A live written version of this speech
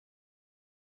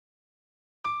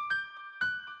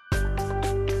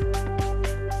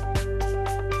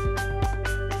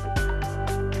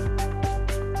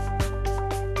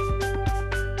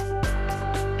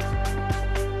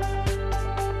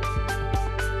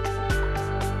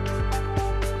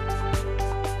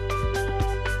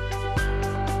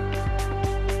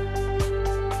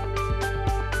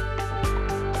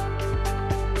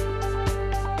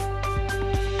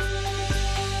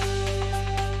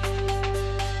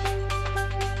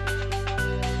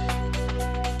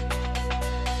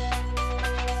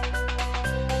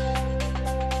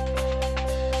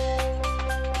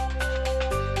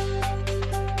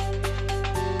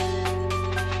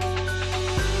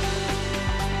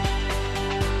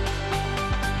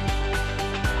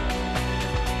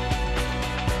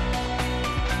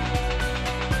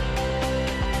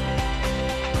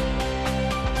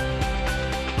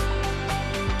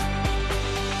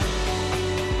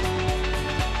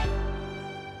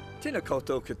Tēnā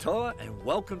koutou katoa and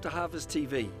welcome to Harvest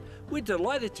TV. We're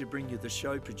delighted to bring you the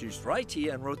show produced right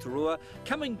here in Rotorua,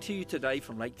 coming to you today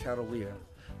from Lake Tarawera.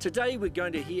 Today we're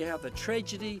going to hear how the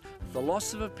tragedy of the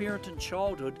loss of a parent in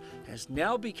childhood has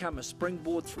now become a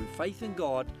springboard through faith in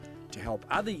God to help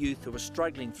other youth who are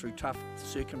struggling through tough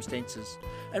circumstances.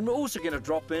 And we're also going to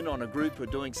drop in on a group who are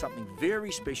doing something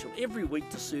very special every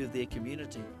week to serve their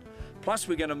community. Plus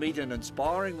we're going to meet an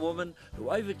inspiring woman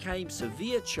who overcame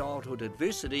severe childhood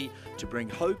adversity to bring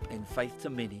hope and faith to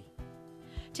many.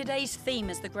 Today's theme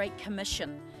is the Great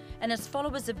Commission, and as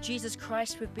followers of Jesus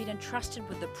Christ we've been entrusted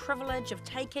with the privilege of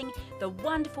taking the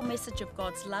wonderful message of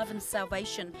God's love and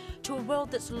salvation to a world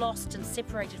that's lost and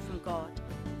separated from God.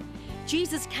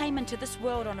 Jesus came into this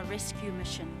world on a rescue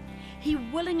mission. He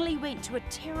willingly went to a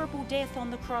terrible death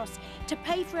on the cross to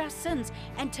pay for our sins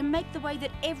and to make the way that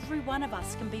every one of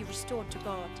us can be restored to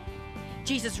God.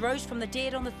 Jesus rose from the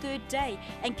dead on the third day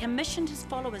and commissioned his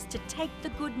followers to take the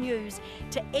good news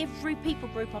to every people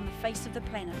group on the face of the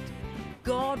planet.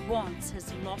 God wants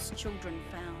his lost children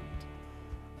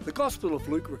found. The Gospel of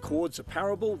Luke records a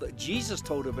parable that Jesus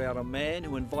told about a man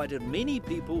who invited many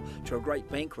people to a great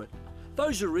banquet.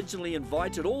 Those originally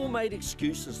invited all made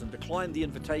excuses and declined the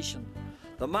invitation.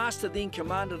 The master then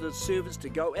commanded his servants to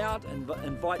go out and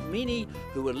invite many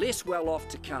who were less well off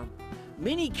to come.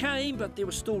 Many came, but there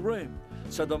was still room.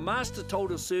 So the master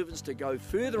told his servants to go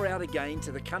further out again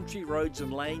to the country roads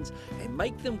and lanes and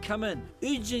make them come in,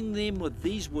 urging them with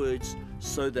these words,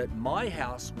 "So that my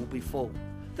house will be full."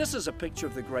 This is a picture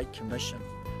of the Great Commission.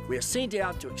 We are sent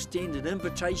out to extend an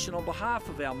invitation on behalf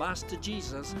of our Master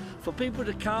Jesus for people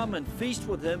to come and feast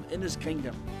with him in his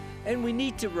kingdom. And we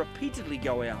need to repeatedly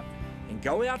go out and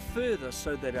go out further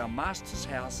so that our Master's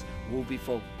house will be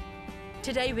full.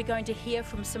 Today we're going to hear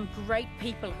from some great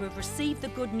people who have received the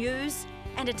good news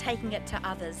and are taking it to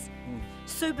others.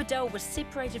 Sue Bedell was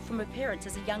separated from her parents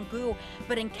as a young girl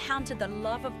but encountered the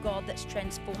love of God that's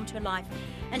transformed her life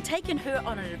and taken her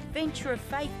on an adventure of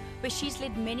faith where she's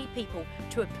led many people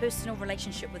to a personal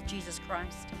relationship with Jesus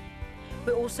Christ.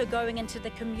 We're also going into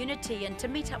the community and to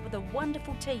meet up with a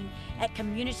wonderful team at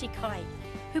Community Kai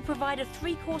who provide a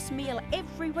 3-course meal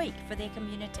every week for their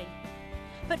community.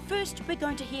 But first we're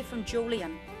going to hear from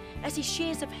Julian as he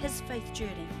shares of his faith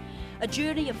journey, a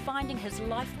journey of finding his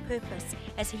life purpose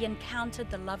as he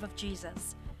encountered the love of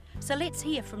Jesus. So let's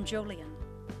hear from Julian.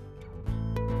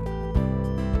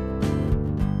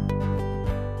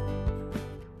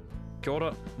 Kia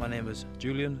ora, my name is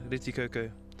Julian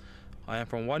Retikoko. I am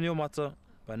from Waniomata,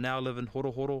 but now live in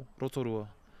Horohoro, Rotorua.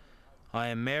 I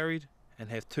am married and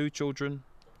have 2 children.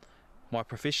 My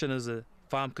profession is a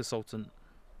farm consultant.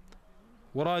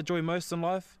 What I enjoy most in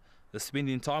life is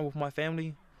spending time with my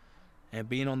family and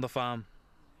being on the farm.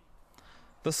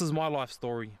 This is my life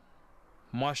story,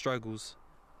 my struggles,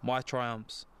 my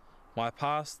triumphs, my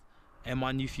past and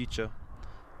my new future,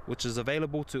 which is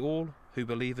available to all who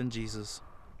believe in Jesus.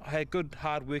 I had good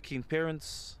hard-working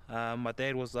parents. My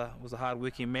dad was a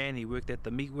hard-working man. He worked at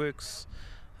the meat works.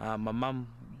 My mum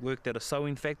worked at a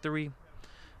sewing factory.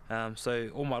 So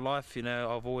all my life,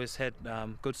 I've always had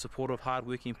good supportive,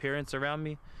 hard-working parents around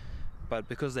me. But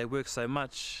because they worked so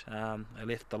much, I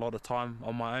left a lot of time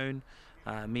on my own,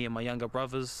 me and my younger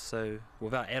brothers. So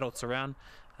without adults around,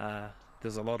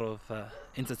 there's a lot of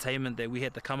entertainment that we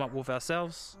had to come up with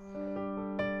ourselves.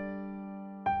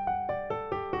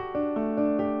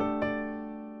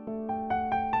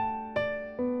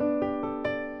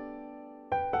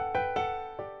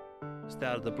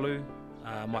 Out of the blue,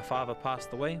 my father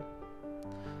passed away,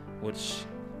 which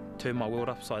turned my world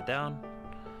upside down.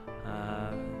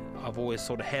 I've always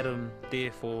sort of had him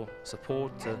there for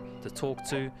support to talk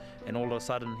to, and all of a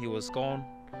sudden he was gone.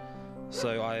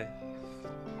 So I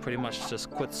pretty much just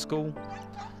quit school.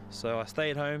 So I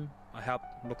stayed home. I helped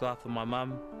look after my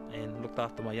mum and looked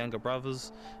after my younger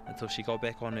brothers until she got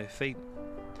back on her feet.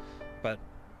 But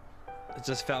it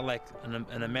just felt like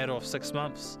in a matter of 6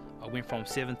 months, I went from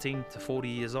 17 to 40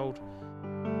 years old.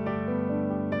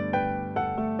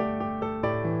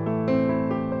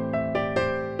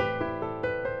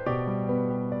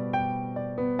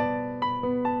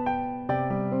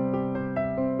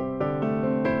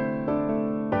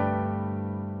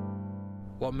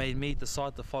 What made me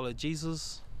decide to follow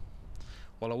Jesus?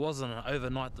 Well, it wasn't an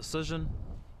overnight decision.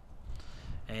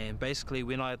 And basically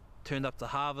when I turned up to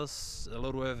Harvest a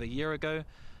little over a year ago,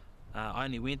 I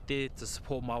only went there to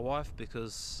support my wife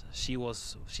because she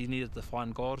needed to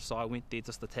find God, so I went there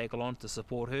just to tag along to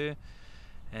support her.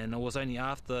 And it was only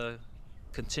after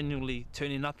continually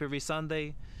turning up every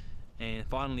Sunday and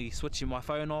finally switching my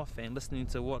phone off and listening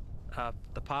to what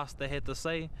the pastor had to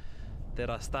say that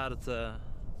I started to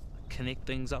connect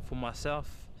things up for myself,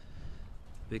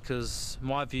 because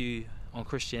my view on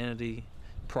Christianity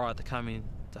prior to coming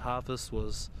to Harvest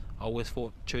was, I always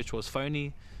thought church was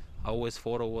phony. I always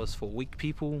thought it was for weak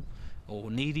people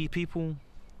or needy people,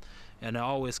 and I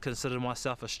always considered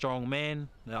myself a strong man,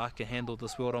 that I can handle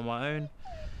this world on my own.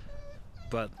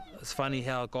 But it's funny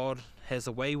how God has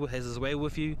his way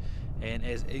with you, and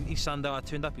as each Sunday I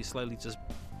turned up, he slowly just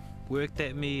worked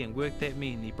at me, and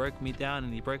he broke me down,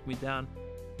 and he broke me down.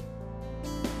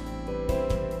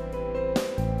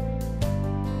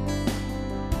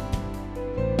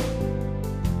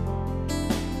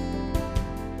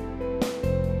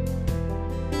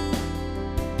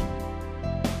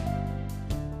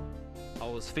 I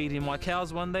was feeding my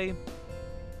cows one day,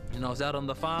 and I was out on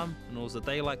the farm, and it was a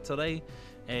day like today,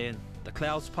 and the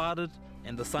clouds parted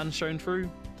and the sun shone through,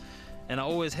 and I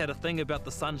always had a thing about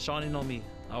the sun shining on me.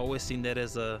 I always seen that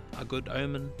as a good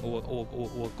omen or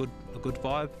a good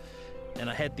vibe, and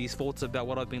I had these thoughts about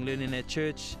what I've been learning at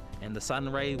church, and the sun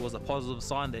ray was a positive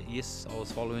sign that yes, I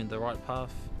was following the right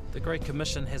path. The Great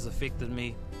Commission has affected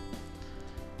me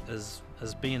as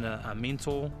being a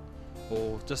mentor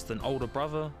or just an older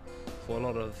brother for a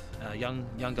lot of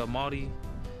younger Māori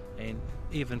and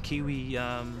even Kiwi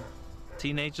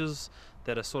teenagers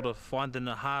that are sort of finding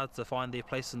it hard to find their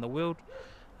place in the world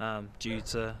due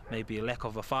to maybe a lack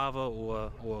of a father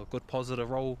or a good positive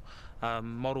role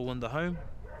model in the home.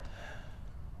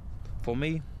 For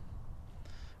me,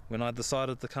 when I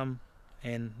decided to come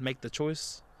and make the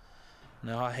choice,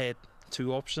 now I had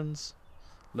two options: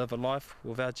 live a life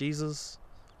without Jesus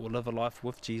or live a life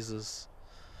with Jesus.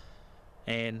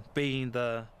 And being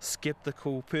the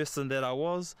skeptical person that I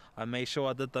was, I made sure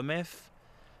I did the math,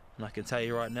 and I can tell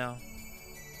you right now,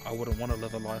 I wouldn't want to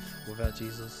live a life without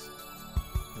Jesus,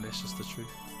 and that's just the truth.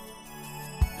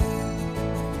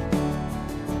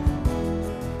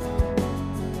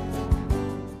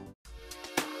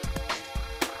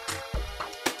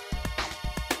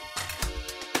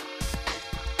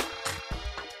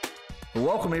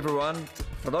 Welcome everyone,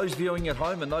 for those viewing at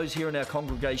home and those here in our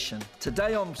congregation.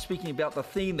 Today I'm speaking about the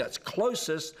theme that's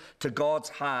closest to God's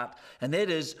heart, and that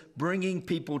is bringing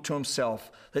people to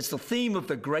himself. That's the theme of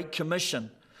the Great Commission.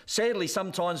 Sadly,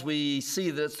 sometimes we see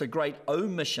that it's the great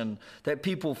omission, that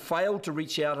people fail to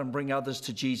reach out and bring others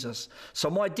to Jesus. So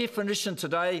my definition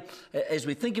today, as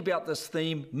we think about this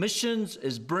theme, missions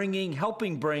is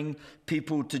helping bring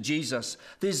people to Jesus.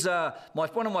 There's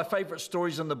one of my favorite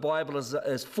stories in the Bible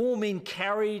is 4 men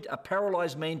carried a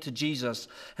paralyzed man to Jesus,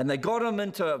 and they got him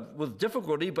with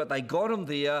difficulty, but they got him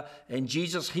there, and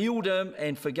Jesus healed him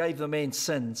and forgave the man's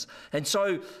sins. And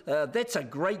so that's a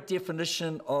great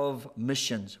definition of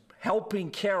missions: helping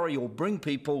carry or bring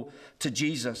people to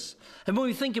Jesus. And when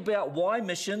we think about why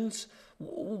missions,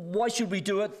 why should we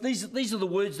do it? These are the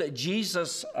words that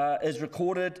Jesus is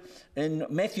recorded in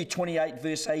Matthew 28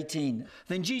 verse 18.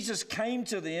 Then Jesus came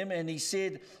to them and he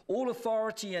said, "All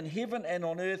authority in heaven and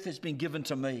on earth has been given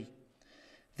to me.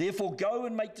 Therefore go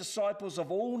and make disciples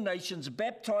of all nations,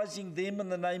 baptizing them in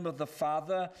the name of the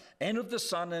Father and of the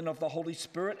Son and of the Holy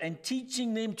Spirit, and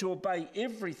teaching them to obey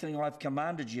everything I've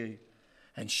commanded you.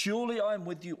 And surely I am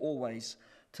with you always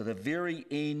to the very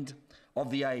end of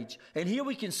the age." And here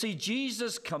we can see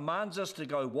Jesus commands us to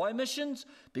go. Why missions?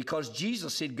 Because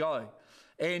Jesus said go.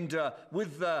 And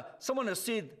someone has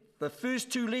said the first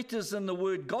 2 letters in the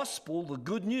word gospel, the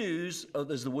good news,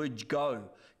 is the word go.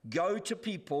 Go to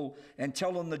people and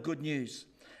tell them the good news.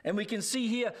 And we can see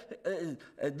here,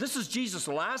 this is Jesus'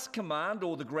 last command,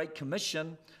 or the Great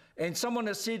Commission. And someone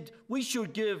has said we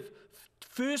should give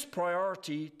first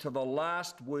priority to the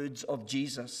last words of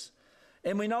Jesus.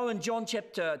 And we know in John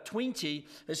chapter 20,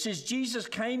 it says Jesus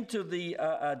came to the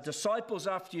disciples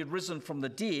after he had risen from the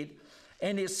dead,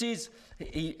 and it says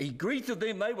he greeted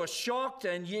them. They were shocked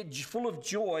and yet full of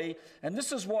joy. And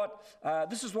this is what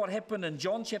happened in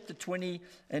John chapter 20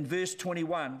 and verse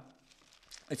 21.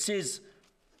 It says,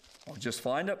 I'll just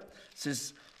find it. It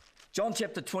says, John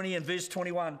chapter 20 and verse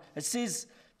 21. It says,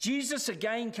 Jesus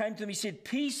again came to them. He said,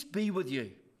 "Peace be with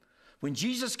you." When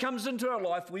Jesus comes into our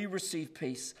life, we receive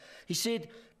peace. He said,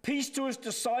 peace to his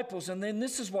disciples. And then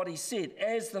this is what he said: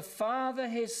 "As the Father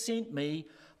has sent me,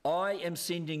 I am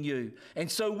sending you." And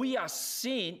so we are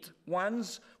sent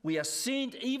ones. We are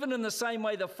sent even in the same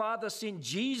way the Father sent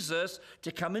Jesus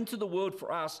to come into the world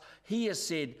for us. Jesus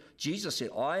said,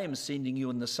 "I am sending you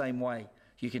in the same way.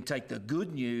 You can take the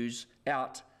good news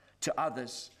out to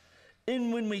others."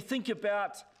 And when we think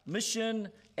about mission,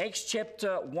 Acts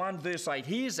chapter 1 verse 8,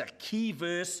 here's a key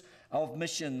verse of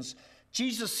missions.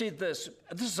 Jesus said this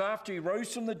is after he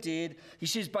rose from the dead. He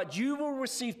says, but you will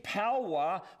receive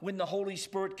power when the Holy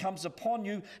Spirit comes upon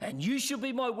you, and you shall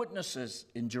be my witnesses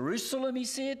in Jerusalem, he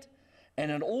said,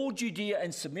 and in all Judea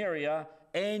and Samaria,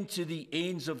 and to the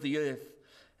ends of the earth.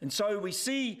 And so we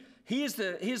see, here's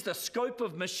the scope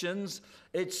of missions.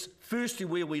 It's firstly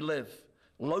where we live,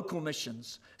 local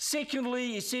missions. Secondly,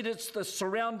 he said it's the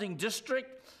surrounding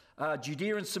district,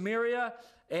 Judea and Samaria.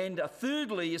 And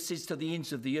thirdly, it says to the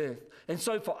ends of the earth. And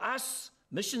so for us,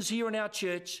 missions here in our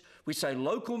church, we say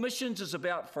local missions is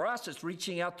about, for us, it's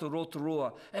reaching out to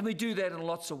Rotorua. And we do that in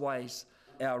lots of ways.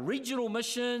 Our regional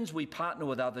missions, we partner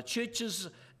with other churches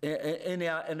in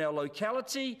our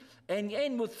locality, and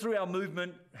through our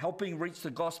movement, helping reach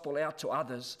the gospel out to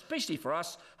others. Especially for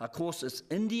us, of course, it's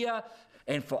India.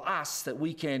 And for us, that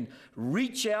we can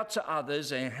reach out to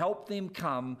others and help them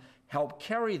come, help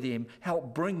carry them,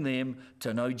 help bring them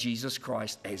to know Jesus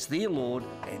Christ as their Lord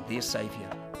and their Saviour.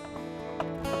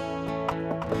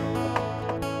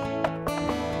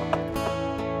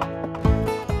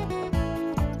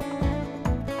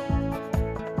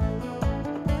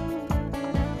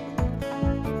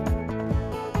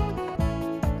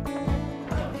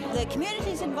 The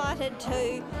community's invited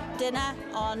to dinner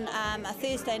on a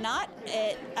Thursday night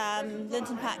at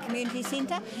Linton Park Community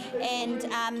Centre, and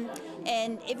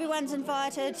everyone's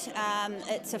invited.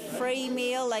 It's a free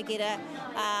meal. They get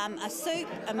a soup,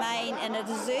 a main and a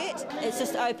dessert. It's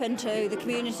just open to the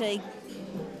community.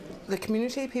 The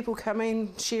community, people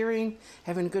coming, sharing,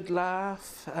 having a good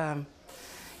laugh,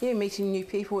 meeting new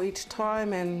people each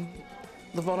time, and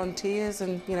the volunteers,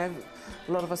 and a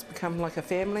lot of us become like a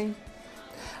family.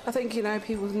 I think,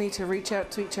 people need to reach out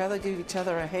to each other, give each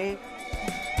other a hand.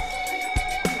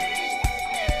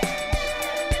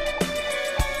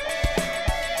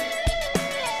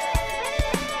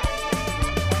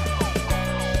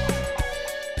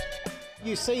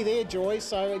 You see their joy,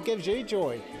 so it gives you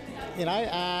joy,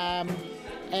 and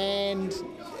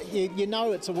you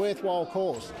know it's a worthwhile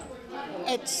cause.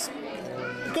 It's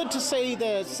good to see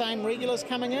the same regulars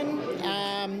coming in.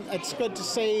 It's good to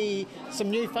see some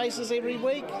new faces every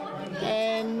week,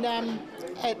 and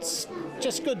it's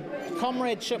just good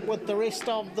comradeship with the rest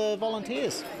of the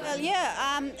volunteers. Well,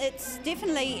 yeah, it's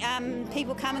definitely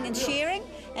people coming and sharing,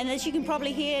 and as you can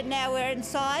probably hear now, we're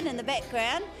inside in the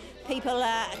background. People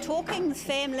are talking, the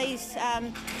families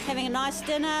having a nice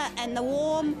dinner in the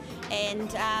warm, and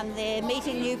they're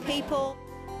meeting new people.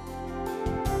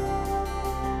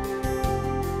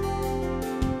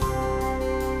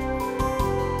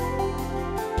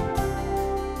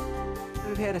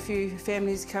 We've had a few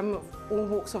families come, all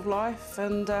walks of life,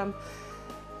 and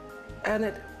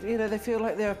it, they feel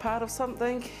like they're a part of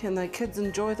something, and the kids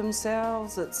enjoy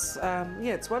themselves. It's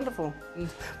it's wonderful. And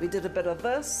we did a bit of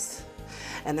this,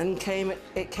 and then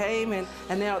it came,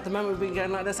 and now at the moment we've been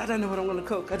going like this. I don't know what I'm going to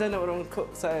cook. I don't know what I'm going to cook.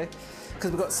 So,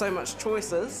 because we've got so much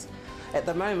choices at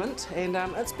the moment, and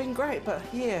it's been great. But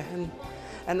yeah,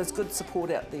 and there's good support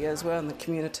out there as well in the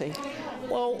community.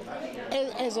 Well,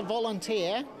 as a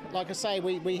volunteer, like I say,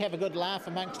 we have a good laugh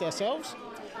amongst ourselves.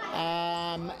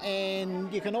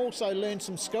 And you can also learn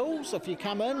some skills if you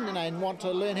come in and want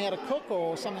to learn how to cook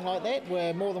or something like that.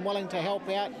 We're more than willing to help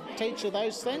out, teach you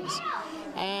those things.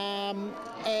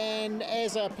 And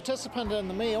as a participant in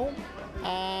the meal,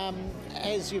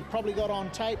 as you've probably got on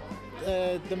tape,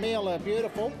 the meal are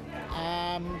beautiful,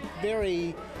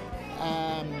 very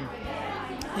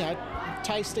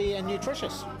tasty and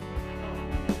nutritious.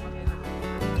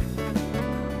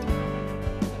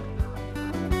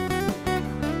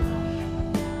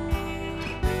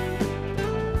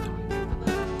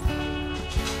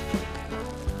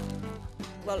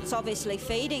 Well, it's obviously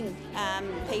feeding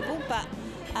people, but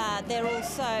they're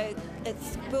also,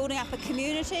 it's building up a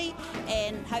community,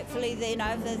 and hopefully,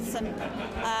 there's some,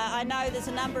 I know there's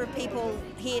a number of people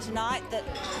here tonight that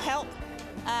help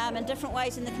in different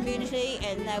ways in the community,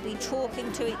 and they'll be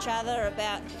talking to each other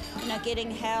about, getting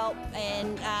help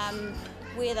and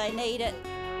where they need it.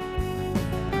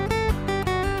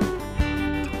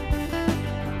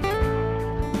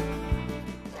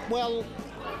 Well,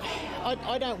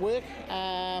 I don't work.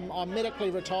 I'm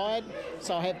medically retired,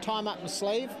 so I have time up my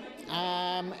sleeve,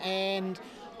 and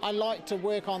I like to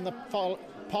work on the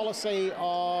policy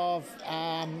of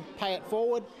pay it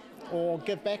forward or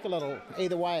give back a little.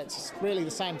 Either way, it's really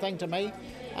the same thing to me.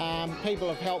 People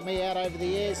have helped me out over the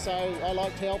years, so I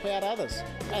like to help out others.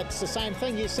 It's the same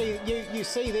thing. You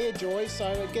see their joy, so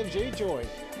it gives you joy,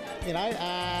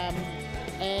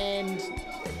 and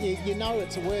you know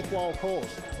it's a worthwhile cause.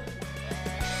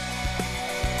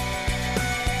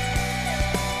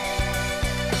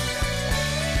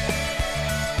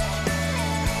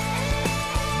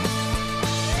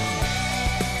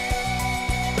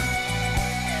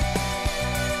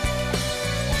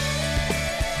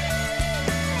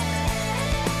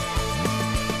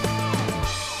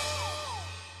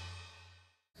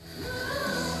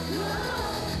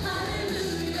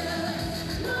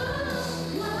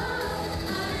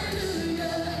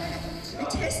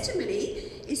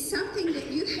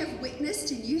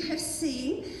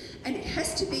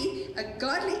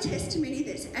 godly testimony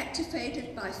that's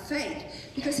activated by faith,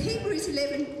 because Hebrews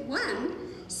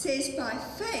 11:1 says, by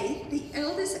faith the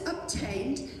elders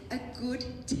obtained a good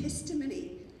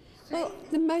testimony. Well,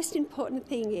 the most important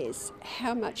thing is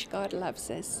how much God loves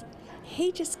us.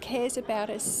 He just cares about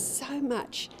us so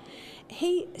much.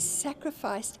 He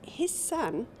sacrificed his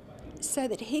son so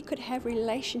that he could have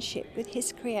relationship with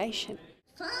his creation.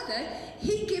 Father,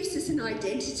 he gives us an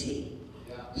identity.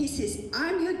 He says,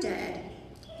 I'm your dad,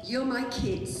 you're my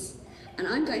kids, and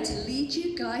I'm going to lead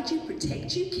you, guide you,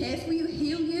 protect you, care for you,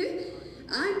 heal you.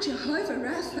 I'm Jehovah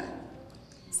Rapha.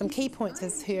 Some key points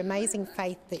is her amazing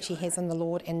faith that she has in the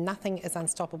Lord, and nothing is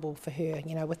unstoppable for her.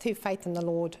 You know, with her faith in the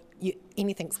Lord,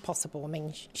 anything's possible. I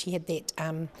mean, she had that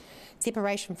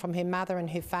separation from her mother and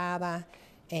her father,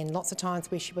 and lots of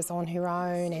times where she was on her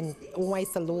own, and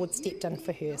always the Lord stepped in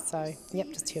for her. So, yep,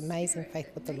 just her amazing faith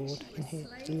with the Lord and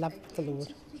her love with the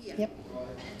Lord. Yep.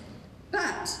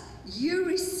 But you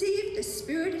received the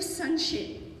spirit of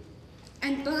sonship,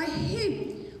 and by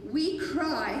him we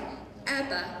cry,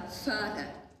 Abba, Father.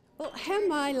 Well, how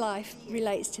my life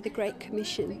relates to the Great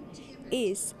Commission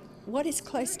is what is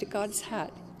close to God's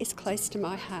heart is close to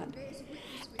my heart.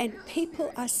 And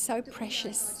people are so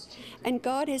precious. And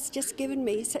God has just given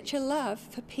me such a love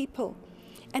for people.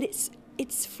 And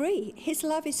it's free. His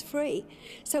love is free.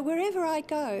 So wherever I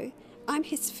go, I'm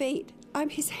his feet, I'm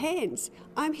his hands,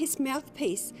 I'm his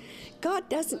mouthpiece. God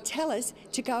doesn't tell us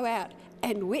to go out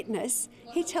and witness.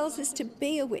 He tells us to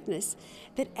be a witness,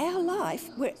 that our life,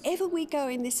 wherever we go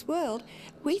in this world,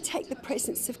 we take the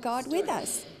presence of God with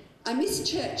us. I miss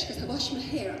church because I washed my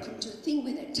hair. I couldn't do a thing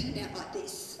with it. It turned out like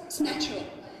this. It's natural.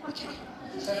 Okay.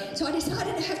 So I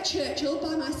decided to have church all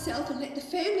by myself and let the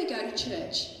family go to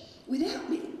church without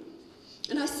me.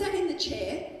 And I sat in the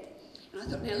chair and I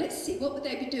thought, now let's see, what would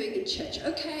they be doing in church?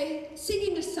 Okay,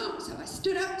 singing a song. So I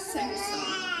stood up, sang a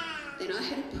song. Then I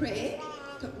had a prayer.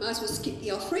 Thought, might as well skip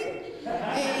the offering.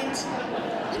 And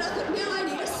then I thought, now I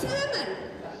need a sermon.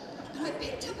 And I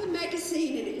picked up a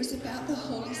magazine and it was about the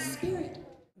Holy Spirit.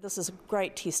 This is a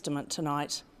great testament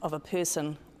tonight of a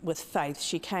person with faith.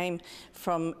 She came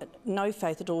from no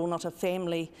faith at all, not a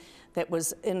family that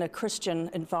was in a Christian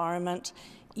environment,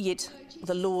 yet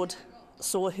the Lord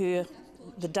saw her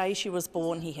the day she was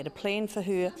born. He had a plan for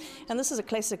her, and this is a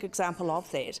classic example of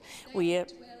that, where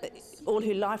all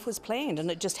her life was planned and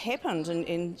it just happened,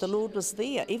 and the Lord was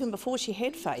there even before she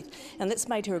had faith, and that's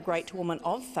made her a great woman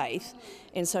of faith.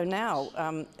 And so now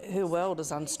her world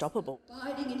is unstoppable.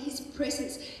 Abiding in his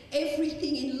presence,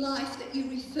 everything in life that you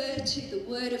refer to, the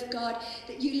word of God,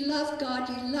 that you love God,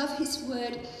 you love his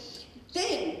word.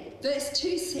 Then verse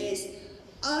 2 says,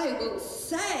 I will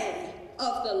say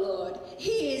of the Lord,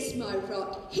 he is my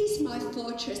rock, he's my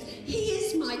fortress, he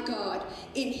is my God,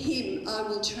 in him I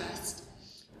will trust.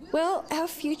 Well, our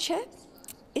future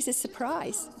is a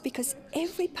surprise, because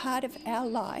every part of our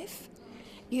life,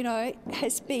 you know,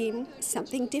 has been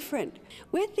something different.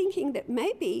 We're thinking that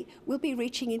maybe we'll be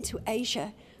reaching into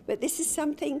Asia, but this is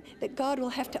something that God will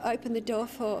have to open the door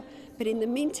for. But in the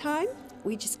meantime,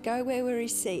 we just go where we're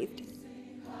received.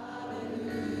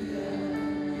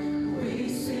 We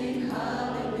sing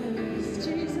hallelujah,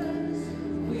 Jesus.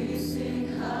 We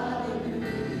sing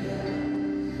hallelujah.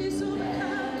 He's all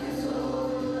kind, he's all.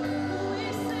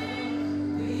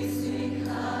 We sing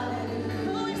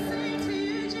hallelujah. We sing to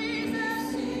you,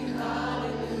 Jesus. We sing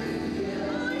hallelujah.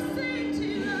 We sing to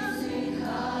you, love. We sing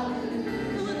hallelujah.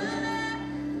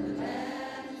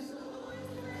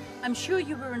 I'm sure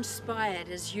you were inspired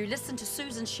as you listened to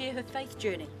Susan share her faith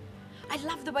journey. I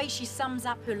love the way she sums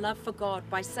up her love for God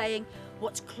by saying,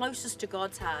 what's closest to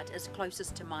God's heart is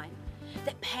closest to mine.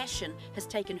 That passion has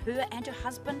taken her and her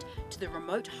husband to the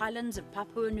remote highlands of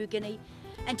Papua New Guinea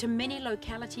and to many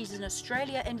localities in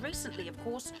Australia, and recently, of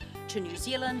course, to New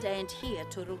Zealand and here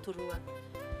to Rotorua.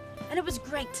 And it was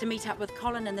great to meet up with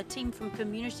Colin and the team from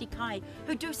Community Kai,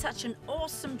 who do such an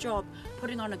awesome job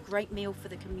putting on a great meal for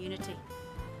the community.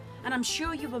 And I'm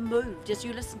sure you were moved as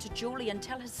you listened to Julian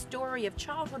tell his story of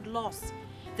childhood loss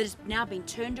that has now been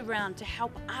turned around to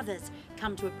help others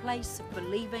come to a place of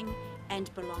believing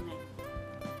and belonging.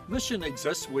 Mission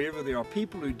exists wherever there are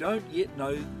people who don't yet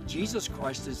know Jesus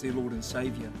Christ as their Lord and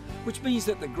Saviour, which means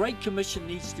that the Great Commission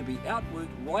needs to be outworked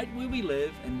right where we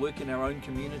live and work in our own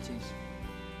communities.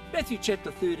 Matthew chapter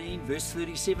 13 verse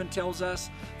 37 tells us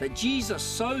that Jesus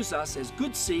sows us as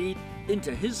good seed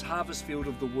into his harvest field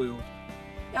of the world.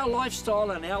 Our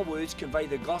lifestyle and our words convey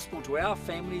the gospel to our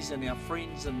families and our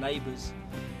friends and neighbours.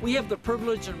 We have the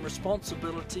privilege and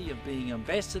responsibility of being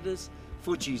ambassadors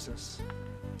for Jesus.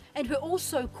 And we're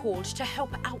also called to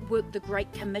help outwork the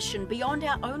Great Commission beyond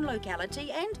our own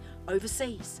locality and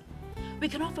overseas. We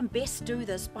can often best do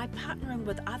this by partnering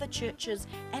with other churches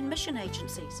and mission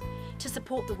agencies to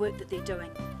support the work that they're doing.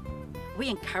 We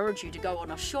encourage you to go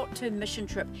on a short-term mission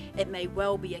trip. It may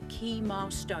well be a key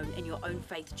milestone in your own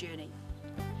faith journey.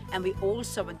 And we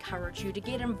also encourage you to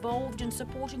get involved in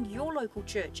supporting your local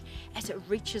church as it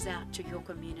reaches out to your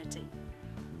community.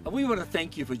 And we want to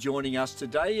thank you for joining us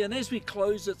today, and as we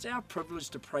close, it's our privilege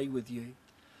to pray with you.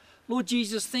 Lord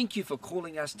Jesus, thank you for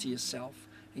calling us to yourself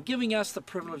and giving us the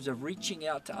privilege of reaching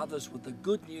out to others with the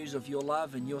good news of your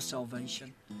love and your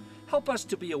salvation. Help us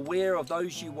to be aware of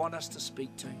those you want us to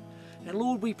speak to. And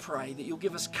Lord, we pray that you'll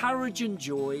give us courage and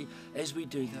joy as we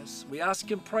do this. We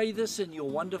ask and pray this in your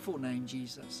wonderful name,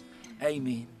 Jesus.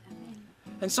 Amen.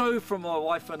 And so from my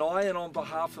wife and I, and on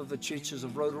behalf of the churches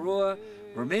of Rotorua,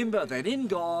 remember that in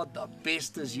God, the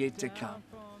best is yet to come.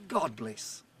 God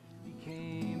bless.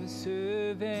 Became a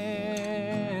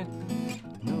servant,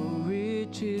 no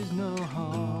riches, no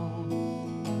home.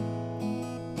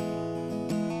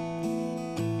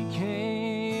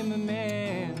 Became a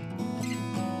man,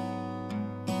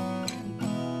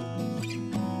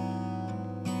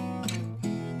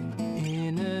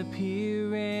 in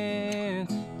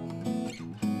appearance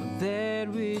of that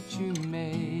which you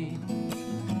made.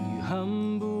 You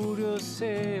humbled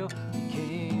yourself,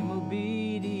 became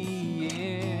obedient.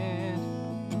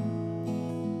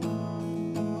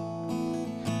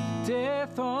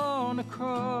 Death on the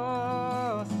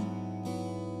cross.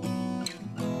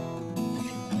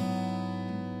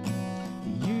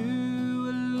 You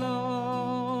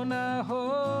alone are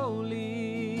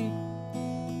holy.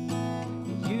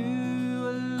 You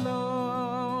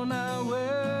alone are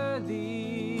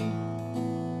worthy.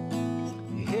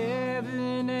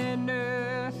 Heaven and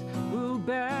earth will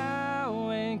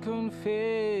bow and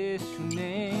confess your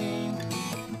name.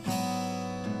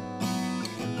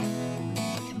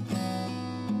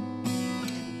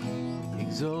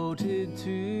 Exalted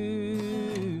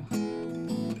to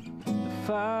the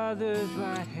Father's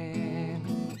right hand,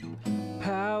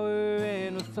 power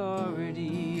and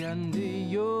authority under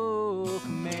your